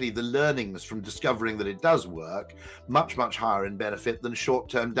particularly the learnings from discovering that it does work, much higher in benefit than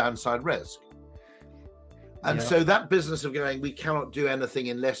short-term downside risk. And so that business of going, we cannot do anything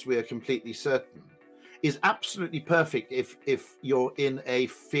unless we are completely certain, is absolutely perfect if you're in a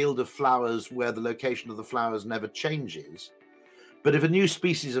field of flowers where the location of the flowers never changes. But if a new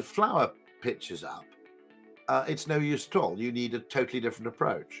species of flower pitches up, it's no use at all. You need a totally different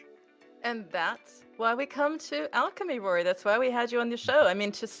approach. And that's why we come to Alchemy, Rory. That's why we had you on the show. I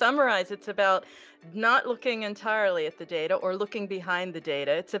mean, to summarize, it's about not looking entirely at the data or looking behind the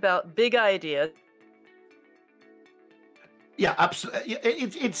data. It's about big ideas. Yeah, absolutely.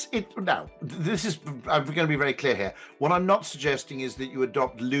 Now, I'm going to be very clear here. What I'm not suggesting is that you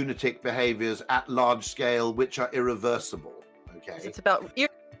adopt lunatic behaviors at large scale, which are irreversible. Okay. It's about.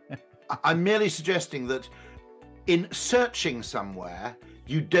 I'm merely suggesting that in searching somewhere,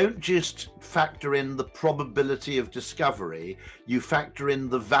 you don't just factor in the probability of discovery, you factor in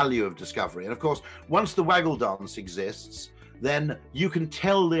the value of discovery. And of course, once the waggle dance exists, then you can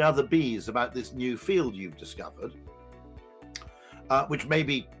tell the other bees about this new field you've discovered, which may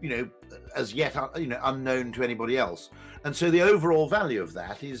be, you know, as yet, you know, unknown to anybody else. And so the overall value of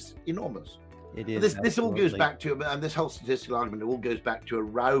that is enormous. It is. This all goes back to, and this whole statistical argument, it all goes back to a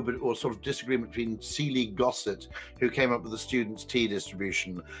row, or sort of disagreement between Seeley Gossett, who came up with the students' T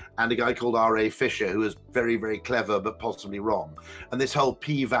distribution, and a guy called R.A. Fisher, who was very, very clever, but possibly wrong. And this whole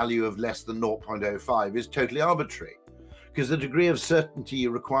p-value of less than 0.05 is totally arbitrary, because the degree of certainty you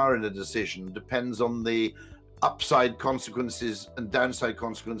require in a decision depends on the upside consequences and downside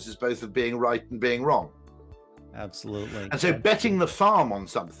consequences, both of being right and being wrong. Absolutely. And so betting the farm on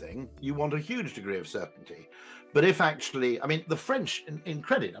something, you want a huge degree of certainty. But if actually, I mean, the French, in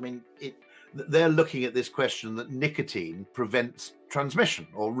credit, I mean, they're looking at this question that nicotine prevents transmission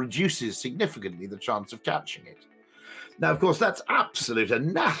or reduces significantly the chance of catching it. Now, of course, that's absolute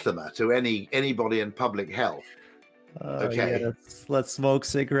anathema to anybody in public health. Okay. Yeah, let's smoke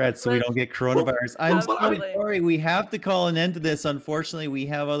cigarettes so we don't get coronavirus. I'm sorry, we have to call an end to this. Unfortunately, we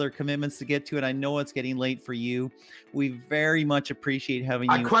have other commitments to get to, and I know it's getting late for you. We very much appreciate having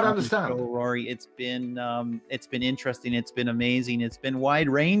you. I quite understand, Rory. It's been interesting. It's been amazing. It's been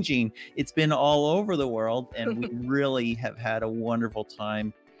wide-ranging. It's been all over the world, and we really have had a wonderful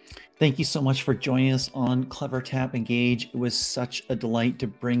time. Thank you so much for joining us on CleverTap Engage. It was such a delight to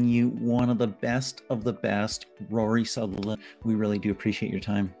bring you one of the best, Rory Sutherland. We really do appreciate your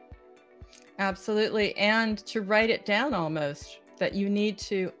time. Absolutely. And to write it down almost, that you need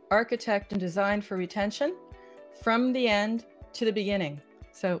to architect and design for retention from the end to the beginning.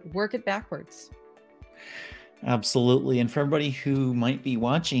 So work it backwards. Absolutely. And for everybody who might be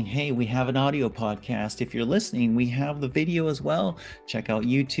watching, hey, we have an audio podcast. If you're listening, we have the video as well. Check out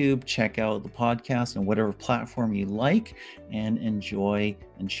YouTube, check out the podcast on whatever platform you like, and enjoy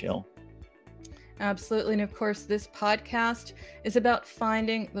and chill. Absolutely. And of course, this podcast is about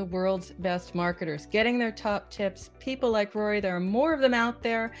finding the world's best marketers, getting their top tips, people like Rory. There are more of them out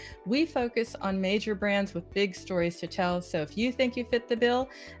there. We focus on major brands with big stories to tell. So if you think you fit the bill,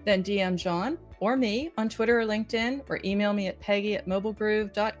 then DM John or me on Twitter or LinkedIn, or email me at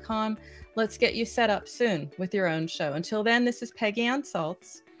peggy@mobilegroove.com. Let's get you set up soon with your own show. Until then, this is Peggy on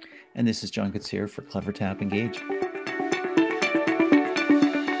Salz. And this is John Koetsier for CleverTap Engage.